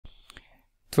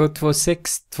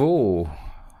2262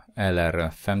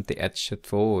 eller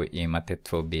 5122 i matte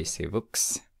 2 BC Vux.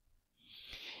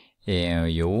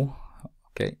 Jo,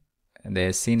 okej. Det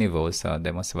är C-nivå så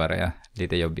det måste vara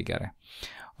lite jobbigare.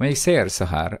 Om jag säger så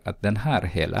här att den här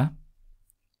hela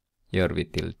gör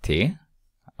vi till t.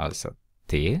 Alltså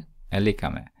t är lika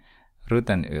med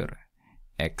roten ur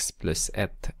x plus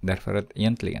 1. Därför att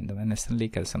egentligen de är nästan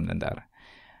lika som den där.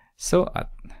 Så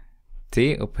att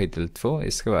t upphöjt till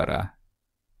 2 ska vara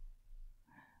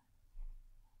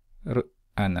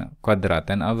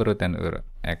kvadraten av roten ur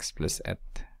x plus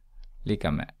 1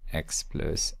 lika med x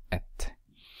plus 1.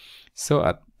 Så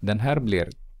att den här blir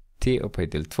t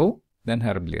upphöjt till 2. Den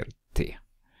här blir t.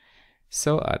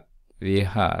 Så att vi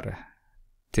har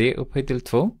t upphöjt till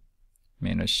 2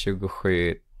 minus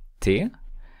 27t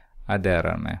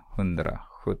adderar med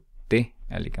 170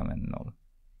 är lika med 0.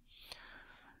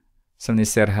 Som ni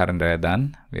ser här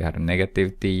redan, vi har negativ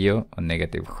 10 och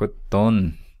negativ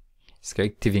 17. Ska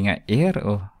jag tvinga er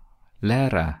att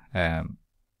lära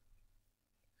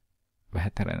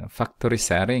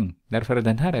faktorisering. Därför att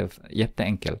den här är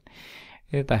jätteenkel.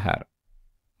 Det här.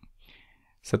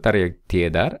 Så tar jag t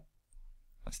där.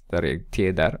 Så tar jag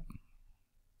t där.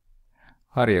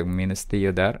 Har jag minus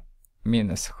 10 där.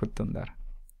 Minus 17 där.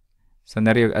 Så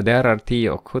när jag adderar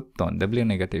 10 och 17, det blir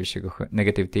negativ 27.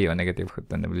 Negativ 10 och negativ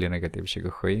 17, det blir negativ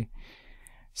 27.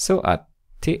 Så att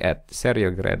t1 ser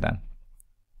jag redan.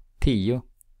 10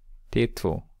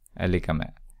 t2 är lika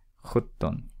med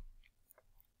 17.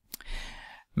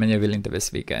 Men jag vill inte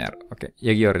besvika er. Okej,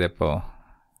 jag gör det på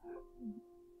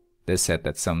det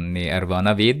sättet som ni är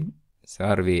vana vid. Så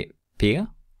har vi p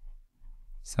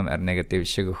som är negativ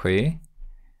 27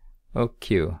 och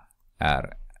q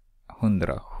är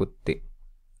 170.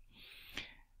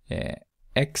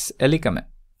 X är lika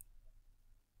med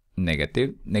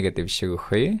negativ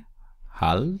 27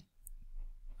 halv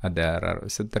adderar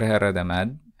och subtraherar det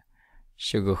med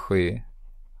 27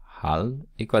 halv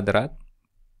i kvadrat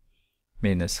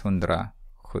minus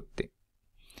 170.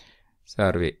 Så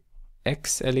har vi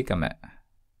x är lika med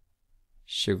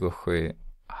 27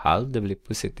 halv, det blir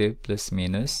positivt plus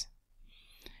minus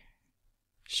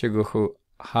 27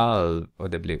 halv och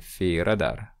det blir 4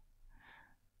 där.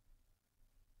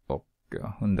 Och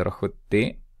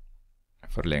 170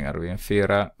 förlänger vi med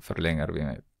 4, förlänger vi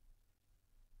med,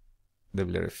 det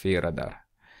blir 4 där.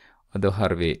 Och då har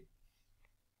vi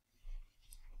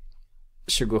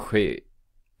 27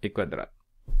 i kvadrat.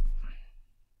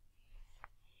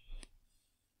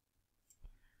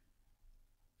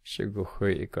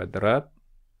 I kvadrat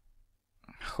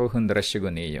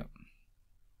 729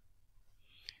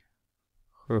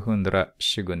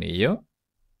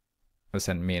 och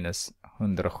sen minus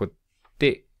 170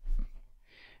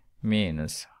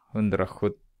 minus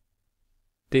 170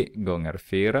 gånger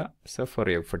 4 så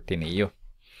får jag 49.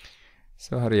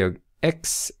 Så har jag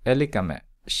x är lika med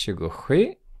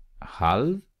 27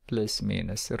 halv plus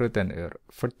minus roten ur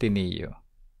 49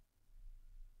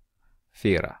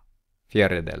 4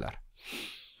 fjärdedelar.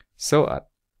 Så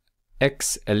att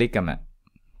x är lika med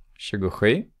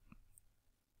 27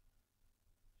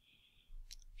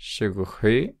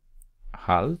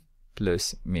 halv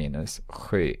plus minus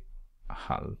 7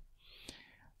 halv.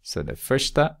 Så det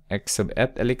första x sub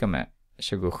 1 är lika med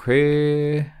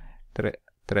 27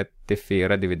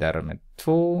 34 dividerat med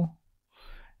 2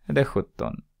 det är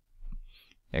 17.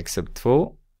 X sub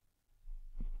 2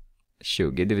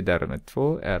 20 dividerat med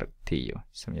 2 är 10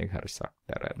 som jag har sagt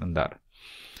där redan där.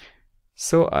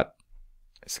 Så att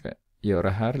jag ska göra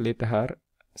här lite här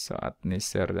så att ni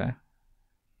ser det.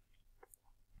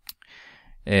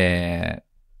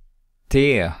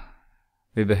 T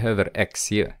vi behöver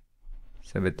x ju.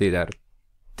 Så det betyder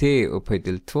t upphöjt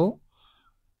till 2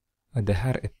 och det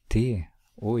här är t.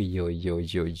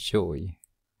 Oj.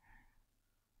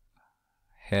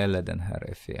 Hela den här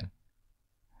är fel.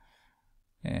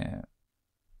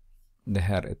 Det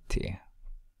här är t.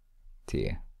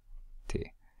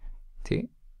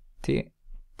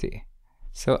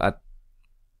 Så att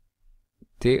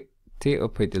t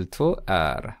upphöjt till 2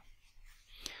 är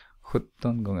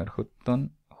 17 gånger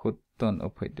 17. 17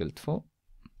 upphöjt till 2.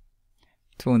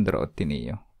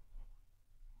 289.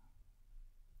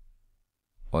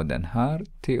 Och den här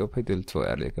t upphöjt till 2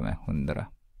 är lika med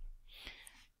 100.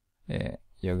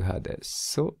 Jag hade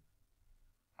så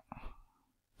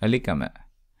är lika med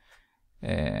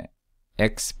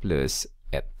x plus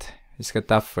 1. Vi ska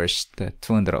ta först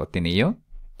 289.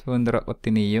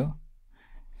 289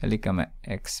 är lika med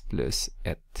x plus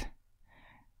 1.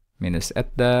 Minus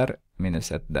 1 där,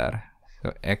 minus 1 där.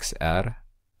 Så x är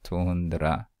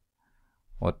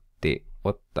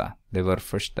 288. Det var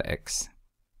första x.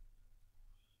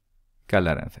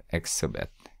 kallar den för x sub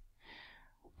 1.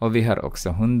 Och vi har också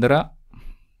 100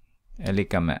 är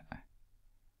lika med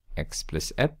x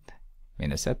plus 1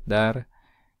 minus 1 där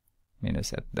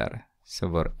minus 1 där. Så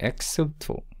vår x sub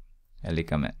 2 är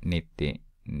lika med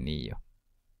 99.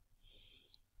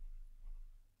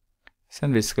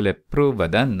 Sen vi skulle prova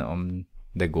den om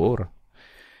det går.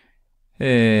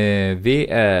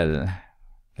 VL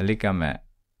är lika med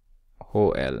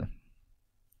HL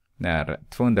när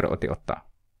 288.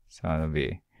 Så har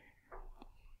vi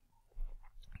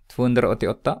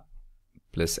 288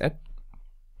 plus 1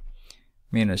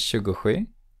 minus 27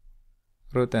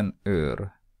 roten ur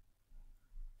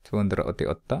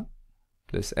 288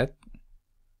 plus 1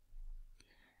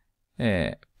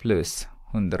 plus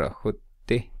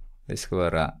 170. Det ska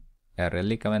vara r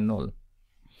lika med 0.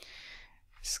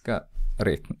 Vi ska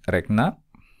räkna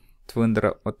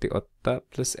 288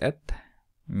 plus 1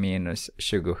 minus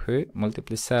 27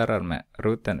 multiplicerar med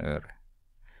roten ur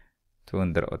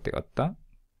 288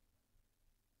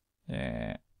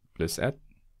 plus 1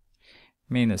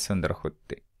 minus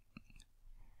 170.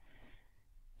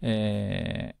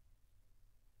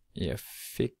 Jag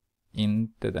fick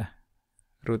inte det.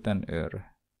 Roten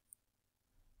ur.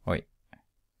 Oj.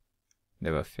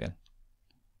 Det var fel.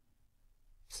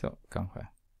 Så kanske.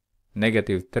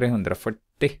 Negativ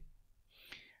 340.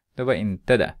 Det var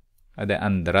inte det. Och det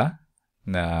andra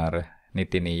när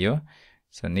 99.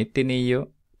 Så 99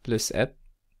 plus 1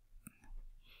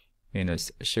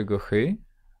 minus 27.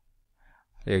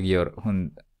 Jag gör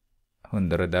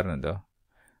 100 där då.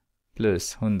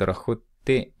 Plus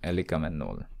 170 är lika med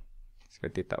 0. Ska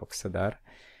vi titta också där.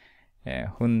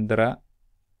 100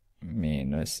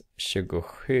 minus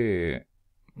 27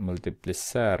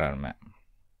 multiplicerar med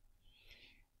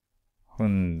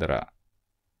 100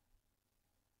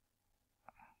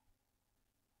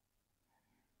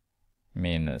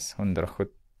 minus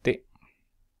 170.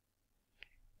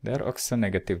 Det är också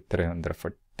negativ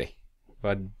 340.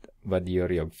 Vad gör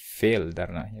jag fel där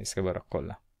nu? Jag ska bara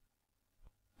kolla.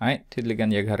 Nej,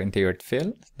 tydligen jag har inte gjort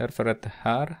fel. Därför att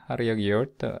här har jag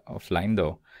gjort offline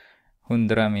då.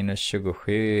 100 minus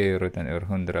 27 roten ur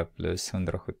 100 plus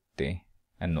 170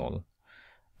 är 0.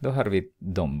 Då har vi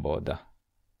de båda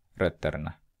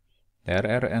rötterna. Det här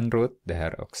är en rot, det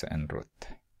här är också en rot.